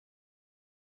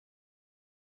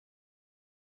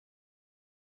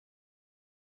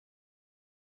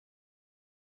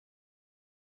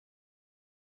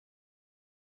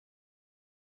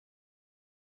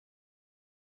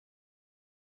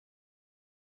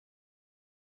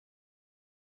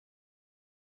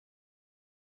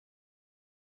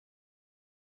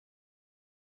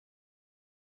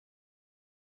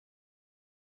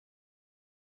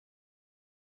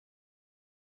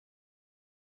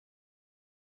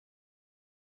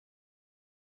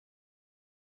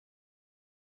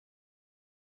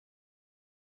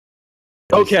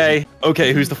Okay,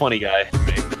 who's the funny guy?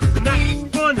 Not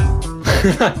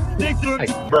funny.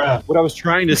 Bruh. What I was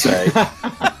trying to say.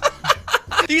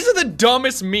 These are the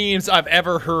dumbest memes I've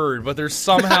ever heard, but they're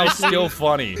somehow still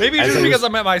funny. Maybe it's just because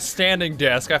I'm at my standing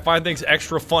desk, I find things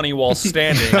extra funny while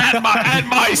standing. at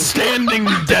my standing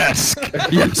desk.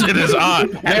 Yes, it is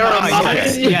on.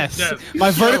 Yes.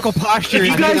 My vertical posture.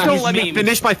 If you guys don't let me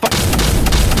finish my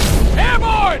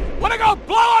Airborne! Wanna go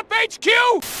blow up HQ?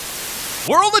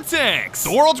 World of Tanks,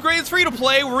 the world's greatest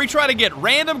free-to-play where we try to get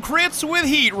random crits with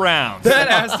heat rounds. That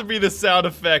has to be the sound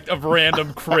effect of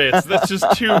random crits. That's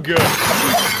just too good.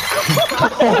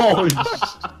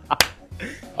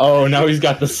 Oh, now he's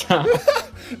got the sound.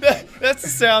 That's the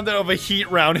sound of a heat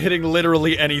round hitting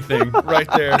literally anything right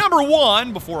there. Number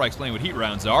one, before I explain what heat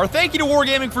rounds are, thank you to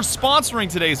Wargaming for sponsoring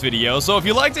today's video. So if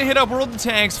you'd like to hit up World of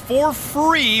Tanks for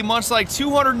free, much like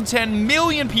 210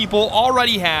 million people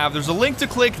already have, there's a link to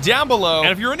click down below.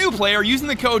 And if you're a new player, using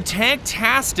the code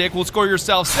TANKTASTIC will score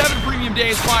yourself 7 premium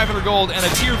days, 500 gold, and a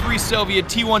tier 3 Soviet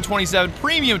T-127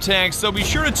 premium tank, so be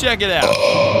sure to check it out.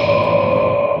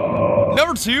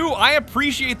 Number two, I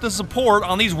appreciate the support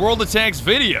on these World of Tanks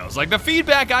videos. Like, the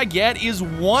feedback I get is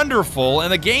wonderful, and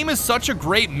the game is such a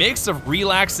great mix of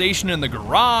relaxation in the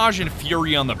garage and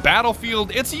fury on the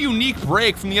battlefield. It's a unique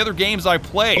break from the other games I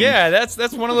play. Yeah,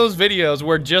 that's one of those videos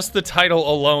where just the title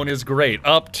alone is great.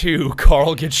 Up to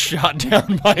Carl gets shot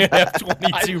down by an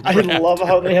F-22 I love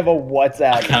how they have a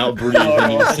WhatsApp. Can't breathe.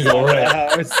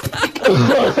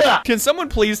 Can someone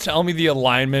please tell me the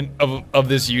alignment of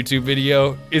this YouTube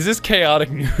video? Is this chaotic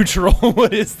neutral?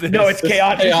 What is this? No, it's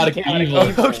chaotic. Chaotic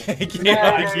evil. Okay,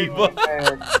 chaotic evil.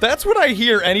 That's what I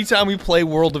hear anytime we play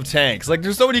World of Tanks. Like,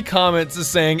 there's so many comments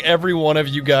saying every one of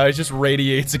you guys just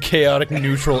radiates a chaotic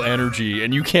neutral energy,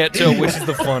 and you can't tell which is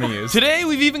the funniest. Today,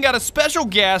 we've even got a special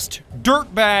guest,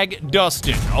 Dirtbag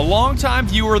Dustin, a longtime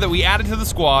viewer that we added to the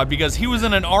squad because he was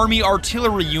in an Army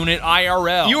artillery unit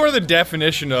IRL. You are the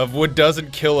definition of what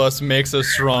doesn't kill us makes us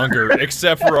stronger,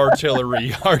 except for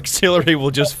artillery. Artillery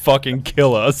will just fucking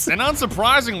kill us. And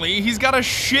unsurprisingly, he's got a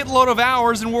shitload of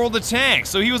hours in World of Tanks,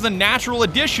 so he was a natural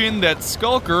addition that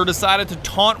Skulker decided to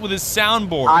taunt with his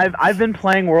soundboard. I've been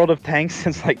playing World of Tanks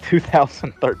since like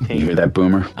 2013. You hear that,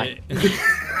 Boomer?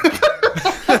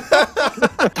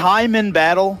 Time in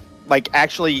battle, like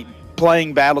actually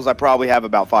playing battles, I probably have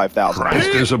about 5,000.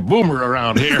 There's a boomer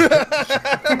around here.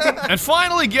 And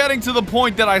finally getting to the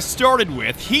point that I started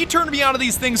with, he turned me onto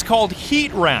these things called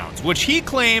heat rounds, which he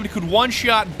claimed could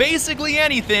one-shot basically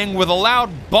anything with a loud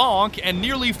bonk and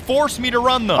nearly forced me to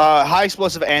run them. High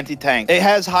explosive anti-tank. It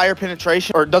has higher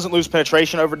penetration, or it doesn't lose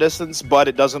penetration over distance, but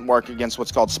it doesn't work against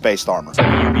what's called spaced armor.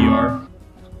 UBR.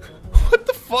 What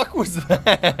the fuck was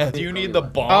that? Do you need the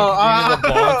bonk? Do you need the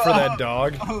bonk for that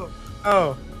dog?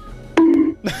 Oh.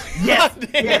 Yes!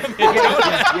 Yes.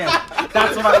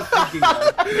 That's what I was thinking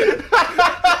of.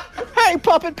 Hey,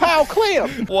 Puppet Pow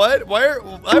Clip! What?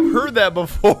 I've heard that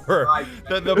before.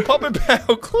 The Puppet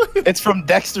Pow Clip. It's from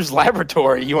Dexter's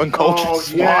Laboratory, you uncultured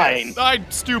swine. I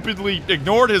stupidly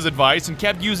ignored his advice and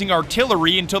kept using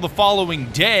artillery until the following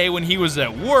day when he was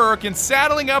at work, and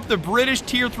saddling up the British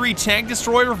Tier 3 tank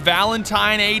destroyer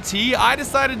Valentine AT, I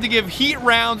decided to give heat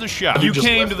rounds a shot. You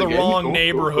came to the wrong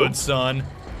neighborhood, son.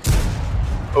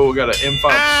 Oh, we got an M5.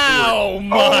 Ow,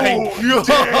 my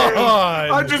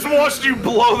God! I just watched you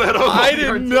blow that up. I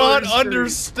did not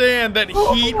understand that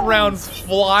heat rounds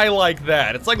fly like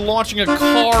that. It's like launching a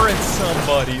car at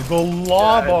somebody. The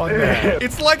lob on that.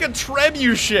 It's like a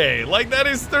trebuchet. Like, that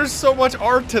is, there's so much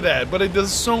art to that, but it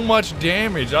does so much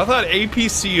damage. I thought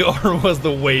APCR was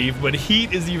the wave, but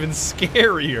heat is even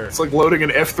scarier. It's like loading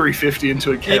an F-350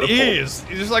 into a catapult. It is.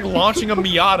 It's just like launching a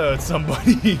Miata at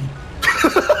somebody.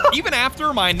 Even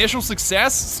after my initial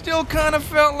success, still kind of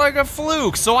felt like a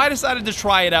fluke, so I decided to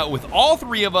try it out with all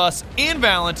three of us in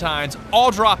Valentine's,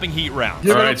 all dropping heat rounds.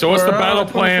 All right, so what's the battle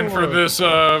plan for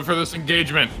this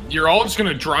engagement? You're all just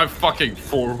gonna drive fucking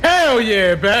forward. Hell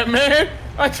yeah, Batman!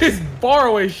 I just far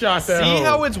away shot that. See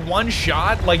how it's one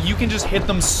shot? Like, you can just hit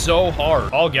them so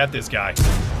hard. I'll get this guy.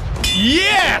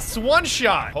 Yes! One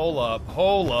shot! Hold up,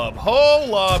 hold up,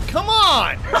 hold up. Come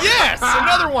on! Yes!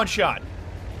 Another one shot.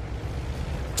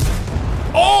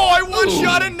 Oh, I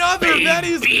one-shot another! That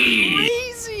is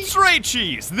crazy! Straight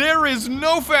cheese. There is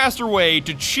no faster way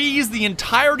to cheese the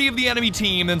entirety of the enemy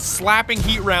team than slapping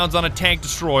heat rounds on a tank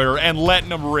destroyer and letting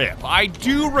them rip. I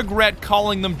do regret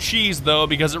calling them cheese, though,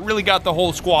 because it really got the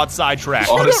whole squad sidetracked.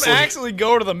 You don't actually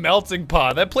go to the melting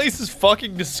pot. That place is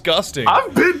fucking disgusting.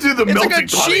 I've been to the melting like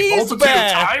a pot a cheese multitude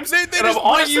bag. of times. They just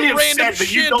bring you random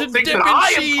shit to dip in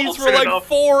cheese for like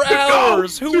 4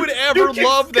 hours. Who would ever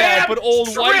love that but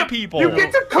old white people? You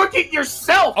get to cook it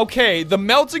yourself. Okay, the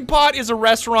melting pot is a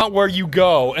restaurant where you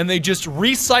go and they just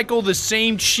recycle the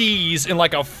same cheese in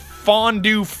like a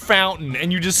fondue fountain,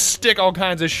 and you just stick all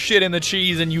kinds of shit in the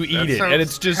cheese and you eat it, and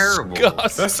it's just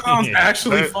disgusting. That sounds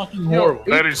actually fucking horrible.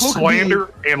 That is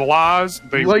slander and lies.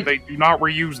 They do not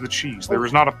reuse the cheese. There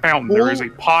is not a fountain. There is a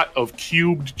pot of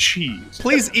cubed cheese.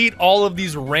 Please eat all of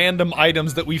these random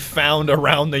items that we found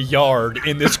around the yard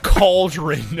in this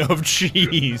cauldron of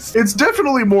cheese. It's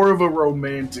definitely more of a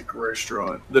romantic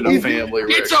restaurant than a family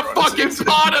restaurant. It's a fucking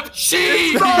pot of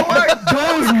cheese!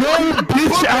 There's no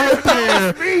bitch out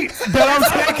there that I'm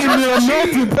taking to a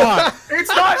melting pot. It's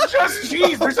not just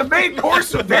cheese. There's a main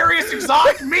course of various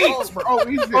exotic meats.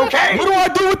 Okay? What do I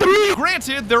do with the meat?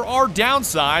 Granted, there are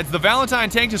downsides. The Valentine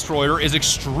tank destroyer is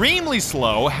extremely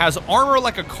slow, has armor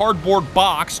like a cardboard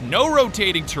box, no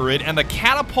rotating turret, and the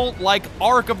catapult-like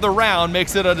arc of the round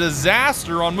makes it a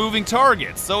disaster on moving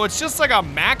targets. So it's just like a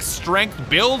max strength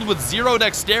build with 0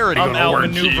 dexterity. I'm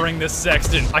outmaneuvering this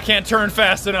Sexton. I can't turn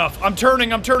fast enough. I'm turning.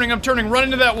 Run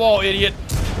into that wall, idiot.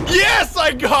 Yes,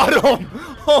 I got him!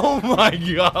 Oh my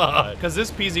god. Because this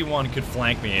PZ-1 could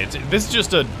flank me. This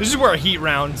is where heat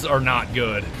rounds are not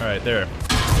good. All right, there.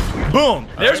 Boom!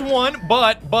 There's one,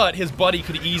 but his buddy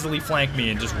could easily flank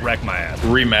me and just wreck my ass.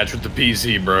 Rematch with the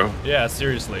PC, bro. Yeah,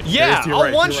 seriously. Yeah,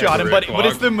 I'll one-shot him, but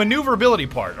it's the maneuverability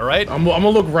part, all right? I'm gonna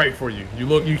look right for you.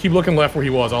 You keep looking left where he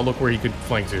was. I'll look where he could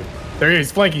flank to. There he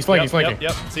is. He's flanking.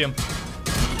 Yep, see him.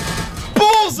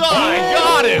 Bullseye!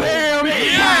 Got him! Damn,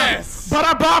 yes!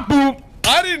 Ba-da-ba-boom!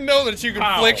 I didn't know that you could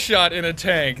flick shot in a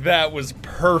tank. That was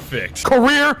perfect.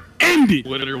 Career ended.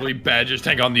 Literally, Badger's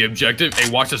tank on the objective. Hey,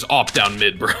 watch this op down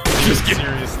mid, bro. Just kidding.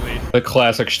 Seriously. The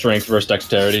classic strength versus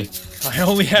dexterity. I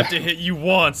only have to hit you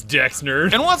once, Dex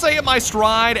nerd. And once I hit my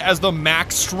stride as the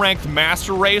max strength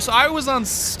master race, I was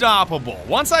unstoppable.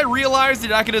 Once I realized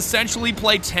that I could essentially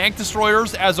play tank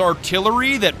destroyers as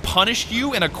artillery that punished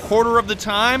you in a quarter of the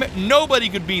time, nobody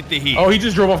could beat the heat. Oh, he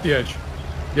just drove off the edge.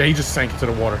 Yeah, he just sank into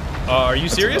the water. Are you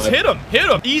serious? Hit him!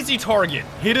 Easy target.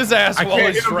 Hit his ass while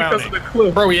he's drowning.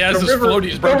 Bro, he has his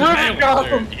floaties, bro. The river got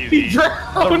him. He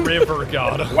drowned. The river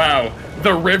got him. Wow,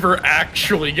 the river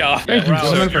actually got him.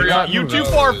 Thank you, You too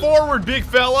far forward, big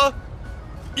fella.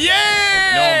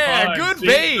 Yeah! Good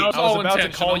bait! I was about to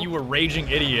call you a raging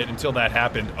idiot until that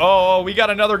happened. Oh, we got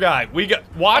another guy.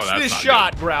 Watch this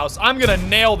shot, Grouse. I'm gonna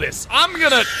nail this.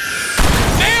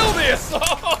 Nail this!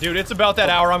 Dude, it's about that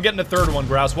hour. I'm getting the third one,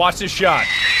 Grouse. Watch this shot.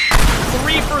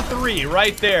 3 for 3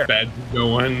 right there. Bad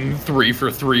going 3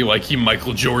 for 3 like he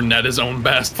Michael Jordan at his own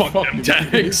best. Fuck them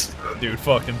tanks. Dude,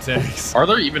 fuck them tanks. Are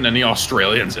there even any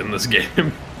Australians in this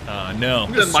game? No.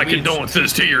 My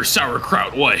condolences to your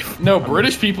sauerkraut wife. No,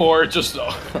 British people are just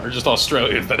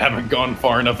Australians that haven't gone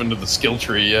far enough into the skill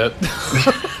tree yet.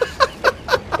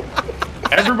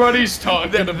 Everybody's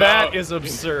talking about... That is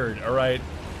absurd, all right?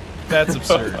 That's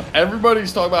absurd.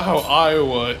 Everybody's talking about how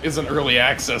Iowa is an early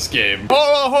access game.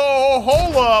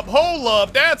 Hold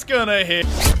up. That's gonna hit.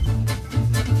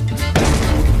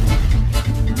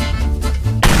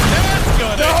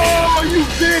 Oh, you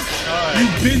bitch! Right. You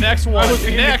bitch! Next one. I was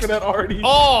aiming for that already.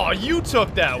 Oh, you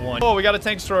took that one. Oh, we got a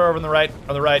tank destroyer over on the right.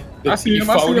 I see him.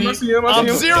 I'm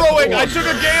zeroing. I took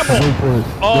a gamble.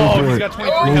 Oh, he's got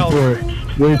 23 health.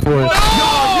 Wait for it.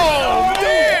 No,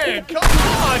 man! Come on.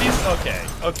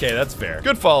 Okay, that's fair.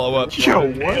 Good follow-up.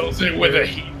 Yo, nails it with a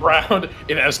heat round.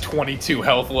 It has 22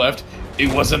 health left.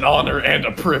 It was an honor and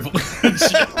a privilege.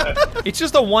 It's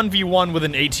just a 1v1 with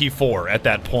an AT-4 at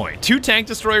that point. 2 tank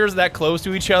destroyers that close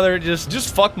to each other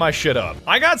just fuck my shit up.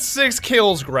 I got 6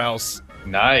 kills, Grouse.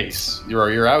 Nice.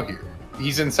 You're out here.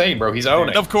 He's insane, bro. He's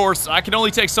owning. Of course, I could only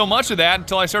take so much of that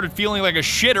until I started feeling like a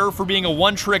shitter for being a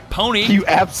one-trick pony. You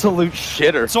absolute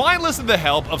shitter. So I enlisted the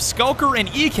help of Skulker and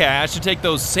eCash to take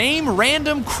those same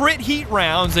random crit heat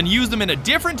rounds and use them in a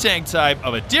different tank type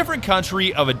of a different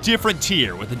country of a different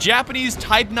tier, with the Japanese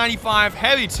Type 95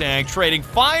 heavy tank trading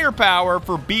firepower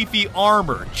for beefy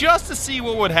armor, just to see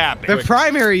what would happen. The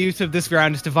primary use of this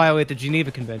round is to violate the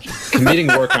Geneva Convention. Committing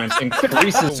war crimes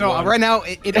increases. So right now,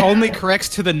 it only corrects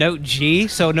to the note G.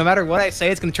 So no matter what I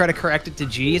say, it's going to try to correct it to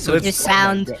G. So you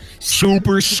sound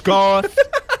super scoff.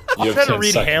 I'm trying to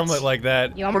read Hamlet like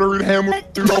that. I'm going to read Hamlet.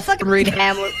 Fucking read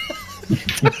Hamlet.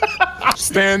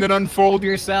 Stand and unfold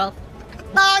yourself.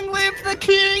 Long live the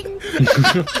king!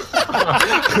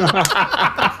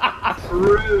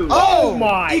 Oh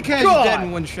my DK's god! dead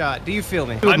in one shot. Do you feel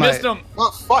me? I missed him.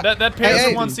 Oh, fuck. That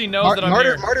Panzer 1C knows that I'm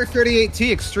here. Martyr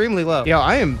 38T extremely low. Yo,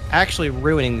 I am actually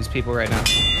ruining these people right now.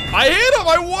 I hit him!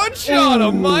 I one-shot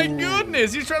him! My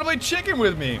goodness! He's trying to play chicken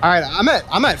with me. Alright,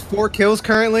 I'm at 4 kills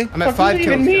currently. I'm at 5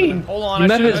 kills. Hold on,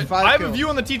 I have a view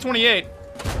on the T-28.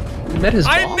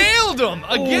 I nailed him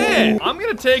again! I'm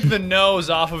gonna take the nose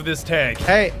off of this tank.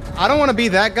 Hey, I don't want to be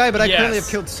that guy, but I currently have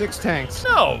killed 6 tanks.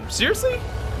 No, seriously?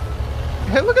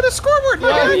 Hey, look at the scoreboard,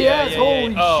 man!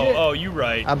 Holy shit. Oh, you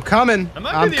right. I'm coming. I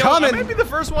might be the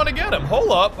first one to get him.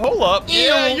 Hold up.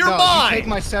 Yeah, you're mine! You take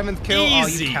my 7th kill.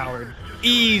 Easy. Oh, you coward.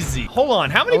 Easy. Hold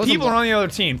on, how many people are on the other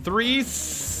team? 3,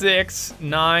 6,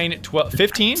 9, 12,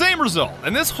 15? Same result.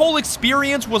 And this whole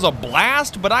experience was a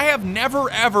blast, but I have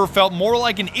never ever felt more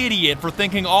like an idiot for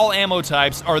thinking all ammo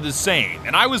types are the same.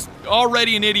 And I was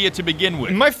already an idiot to begin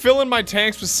with. Am I filling my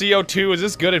tanks with CO2? Is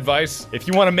this good advice? If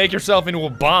you want to make yourself into a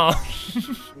bomb.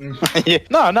 Yeah.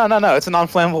 No. It's a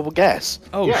non-flammable gas.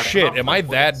 Oh yeah, shit, am I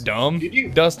that dumb,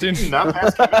 Dustin? Did you not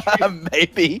pass chemistry?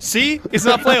 Maybe. See? It's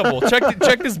not flammable.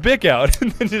 Check this bic out.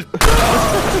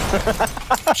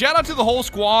 Shout out to the whole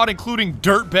squad, including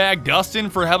Dirtbag Dustin,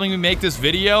 for helping me make this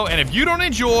video. And if you don't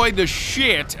enjoy the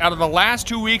shit out of the last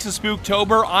 2 weeks of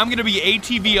Spooktober, I'm gonna be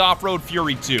ATV Off-Road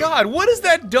Fury 2. God, what is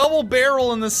that double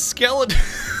barrel in the skeleton?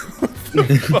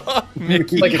 Fuck,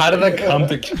 Mickey. Like, how did that come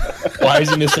to? Why is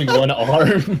he missing one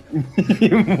arm?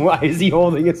 Why is he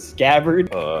holding a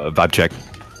scabbard? Vibe check.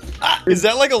 Is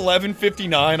that like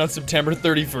 11:59 on September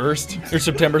 31st? Or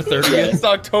September 30th? It's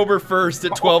October 1st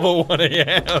at 12:01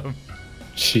 a.m.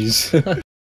 Jeez.